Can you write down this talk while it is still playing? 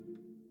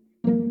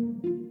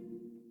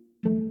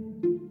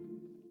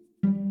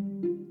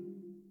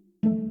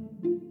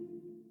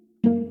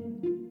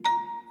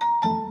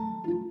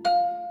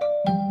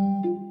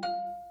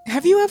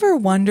Have you ever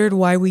wondered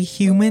why we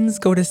humans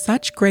go to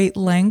such great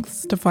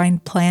lengths to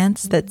find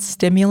plants that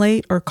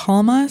stimulate or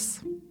calm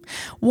us?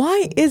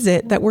 Why is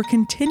it that we're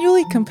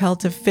continually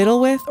compelled to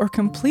fiddle with or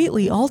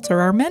completely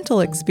alter our mental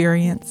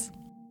experience?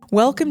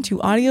 Welcome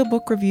to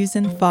Audiobook Reviews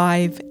in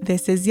 5.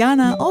 This is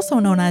Yana, also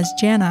known as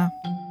Jana.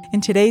 In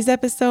today's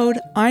episode,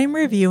 I'm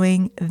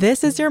reviewing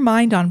This Is Your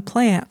Mind on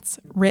Plants,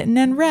 written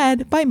and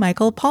read by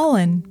Michael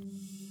Pollan.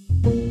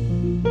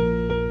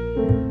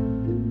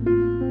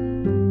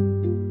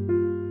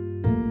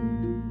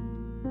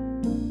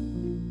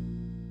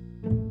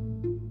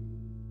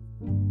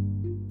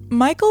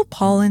 Michael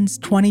Pollan's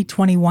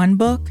 2021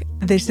 book,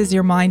 This Is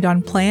Your Mind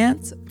on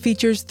Plants,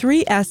 features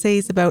 3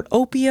 essays about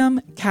opium,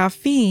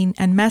 caffeine,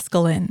 and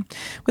mescaline,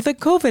 with a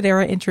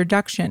COVID-era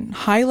introduction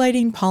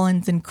highlighting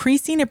Pollan's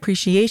increasing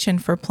appreciation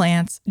for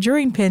plants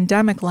during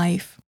pandemic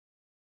life.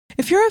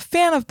 If you're a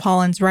fan of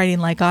Pollan's writing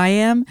like I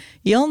am,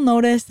 you'll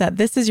notice that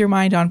This Is Your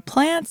Mind on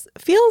Plants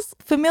feels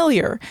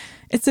familiar.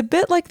 It's a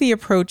bit like the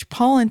approach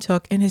Pollan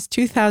took in his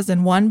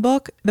 2001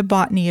 book, The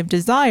Botany of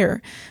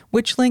Desire,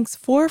 which links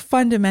 4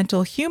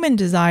 fundamental human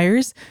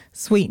desires,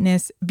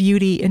 sweetness,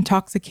 beauty,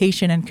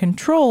 intoxication, and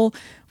control,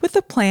 with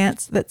the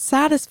plants that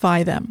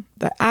satisfy them,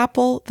 the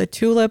apple, the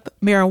tulip,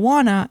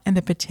 marijuana, and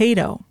the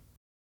potato.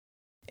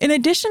 In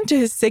addition to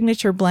his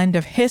signature blend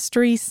of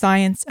history,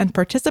 science, and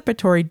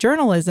participatory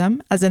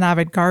journalism as an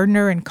avid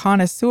gardener and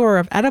connoisseur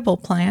of edible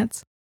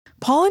plants,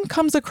 Pollan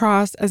comes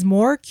across as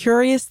more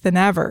curious than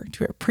ever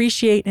to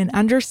appreciate and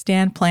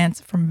understand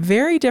plants from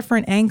very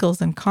different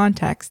angles and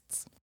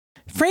contexts.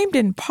 Framed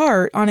in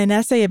part on an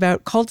essay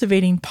about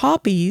cultivating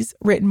poppies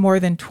written more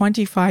than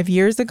 25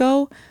 years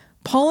ago,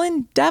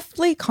 Pollan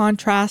deftly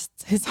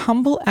contrasts his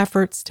humble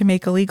efforts to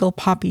make illegal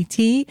poppy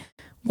tea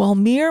while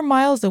mere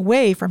miles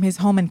away from his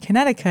home in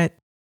Connecticut,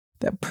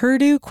 the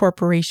Purdue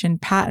Corporation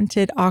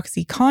patented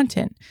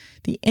OxyContin,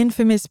 the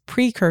infamous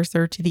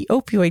precursor to the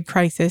opioid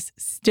crisis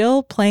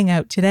still playing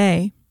out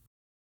today.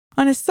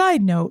 On a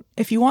side note,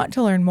 if you want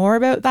to learn more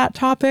about that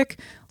topic,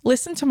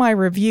 listen to my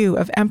review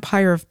of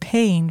Empire of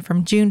Pain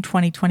from June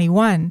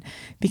 2021,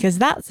 because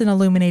that's an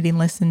illuminating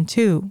listen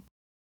too.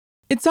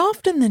 It's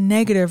often the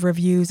negative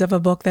reviews of a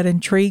book that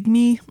intrigue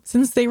me,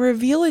 since they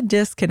reveal a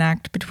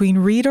disconnect between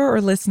reader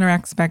or listener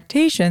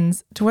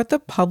expectations to what the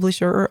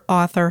publisher or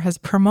author has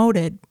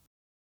promoted.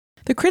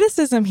 The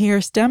criticism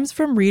here stems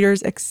from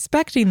readers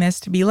expecting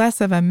this to be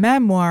less of a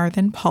memoir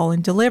than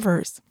Pollan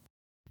delivers.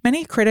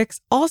 Many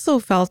critics also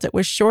felt it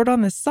was short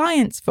on the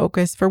science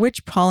focus for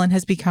which Pollan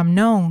has become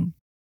known.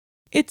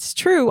 It's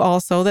true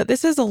also that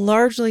this is a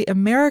largely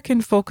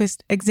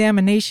American-focused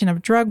examination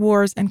of drug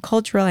wars and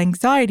cultural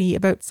anxiety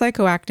about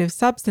psychoactive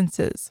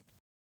substances.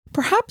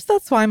 Perhaps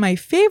that's why my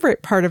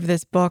favorite part of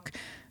this book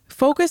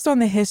focused on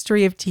the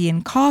history of tea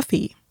and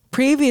coffee,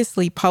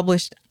 previously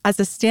published as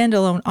a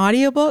standalone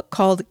audiobook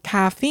called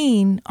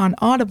Caffeine on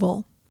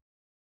Audible.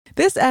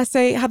 This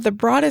essay had the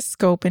broadest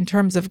scope in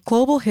terms of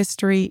global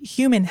history,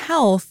 human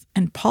health,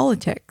 and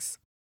politics.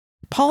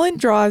 Pollan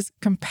draws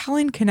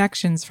compelling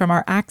connections from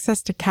our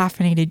access to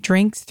caffeinated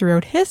drinks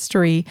throughout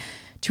history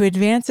to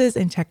advances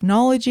in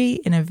technology,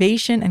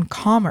 innovation, and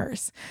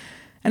commerce.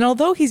 And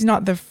although he's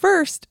not the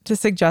first to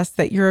suggest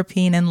that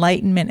European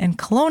Enlightenment and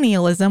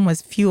colonialism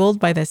was fueled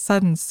by the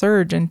sudden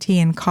surge in tea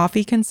and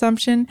coffee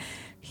consumption,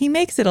 he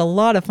makes it a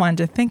lot of fun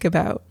to think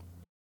about.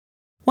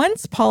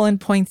 Once Pollan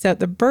points out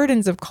the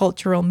burdens of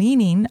cultural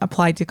meaning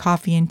applied to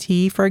coffee and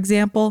tea, for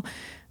example,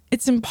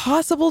 it's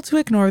impossible to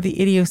ignore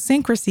the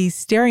idiosyncrasies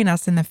staring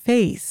us in the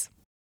face.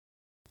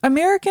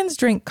 Americans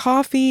drink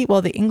coffee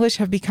while the English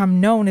have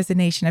become known as a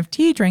nation of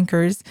tea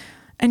drinkers,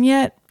 and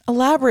yet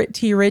elaborate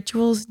tea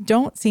rituals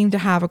don't seem to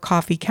have a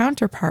coffee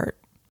counterpart.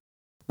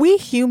 We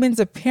humans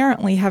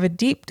apparently have a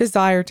deep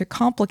desire to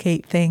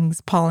complicate things,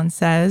 Pollan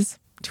says,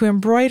 to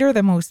embroider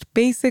the most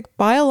basic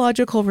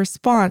biological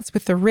response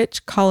with the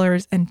rich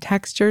colors and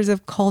textures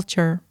of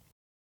culture.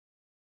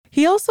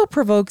 He also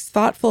provokes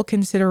thoughtful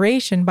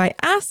consideration by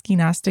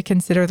asking us to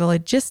consider the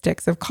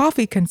logistics of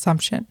coffee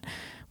consumption,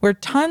 where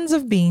tons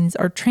of beans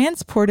are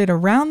transported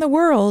around the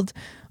world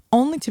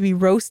only to be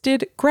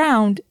roasted,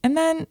 ground, and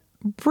then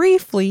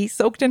briefly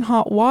soaked in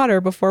hot water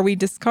before we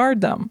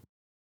discard them.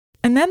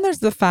 And then there's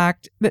the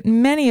fact that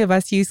many of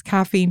us use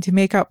caffeine to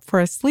make up for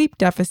a sleep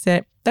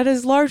deficit that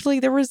is largely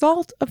the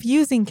result of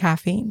using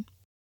caffeine.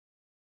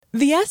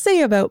 The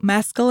essay about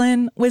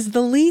mescaline was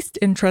the least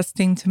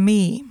interesting to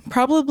me,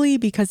 probably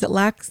because it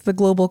lacks the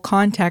global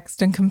context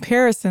and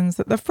comparisons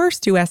that the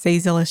first 2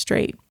 essays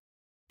illustrate.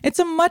 It's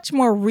a much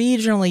more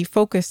regionally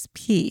focused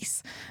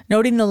piece,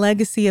 noting the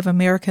legacy of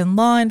American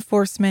law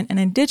enforcement and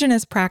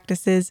indigenous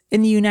practices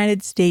in the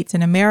United States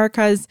and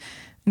Americas,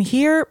 and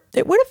here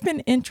it would have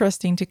been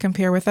interesting to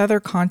compare with other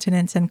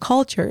continents and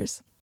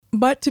cultures.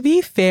 But to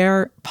be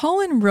fair,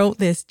 Pollan wrote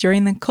this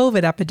during the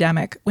COVID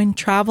epidemic when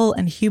travel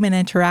and human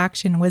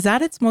interaction was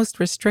at its most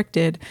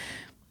restricted,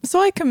 so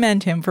I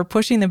commend him for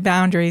pushing the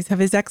boundaries of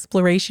his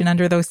exploration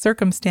under those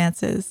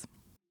circumstances.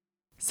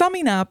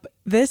 Summing up,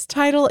 this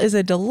title is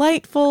a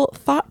delightful,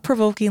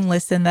 thought-provoking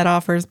listen that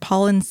offers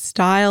Pollan's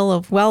style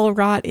of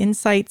well-wrought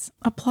insights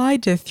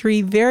applied to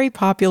 3 very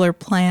popular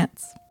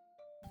plants.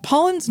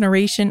 Pollan's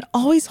narration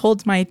always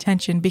holds my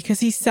attention because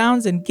he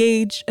sounds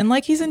engaged and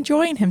like he's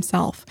enjoying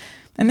himself,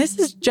 and this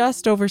is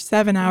just over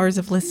 7 hours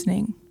of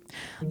listening.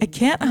 I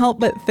can't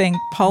help but think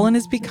Pollan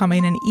is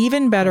becoming an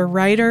even better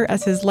writer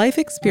as his life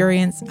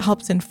experience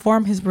helps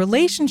inform his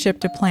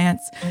relationship to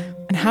plants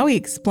and how he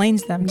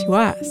explains them to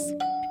us.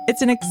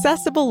 It's an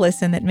accessible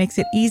listen that makes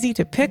it easy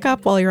to pick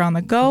up while you're on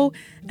the go,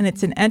 and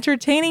it's an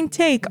entertaining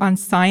take on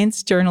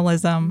science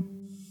journalism.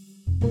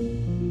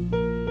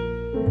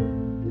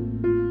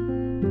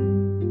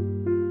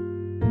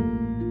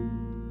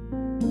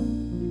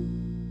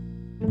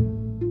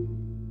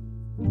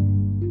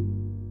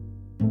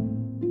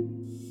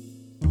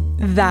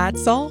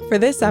 That's all for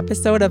this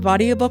episode of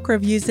Audiobook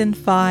Reviews in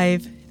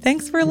 5.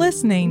 Thanks for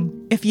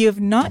listening. If you have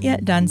not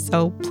yet done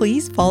so,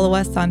 please follow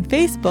us on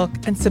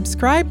Facebook and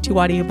subscribe to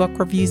Audiobook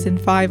Reviews in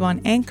 5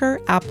 on Anchor,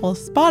 Apple,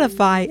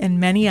 Spotify, and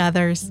many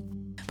others.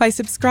 By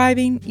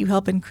subscribing, you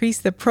help increase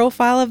the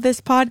profile of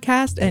this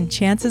podcast and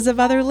chances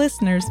of other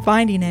listeners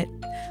finding it.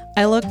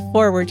 I look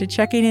forward to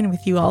checking in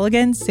with you all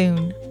again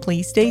soon.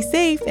 Please stay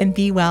safe and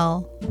be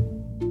well.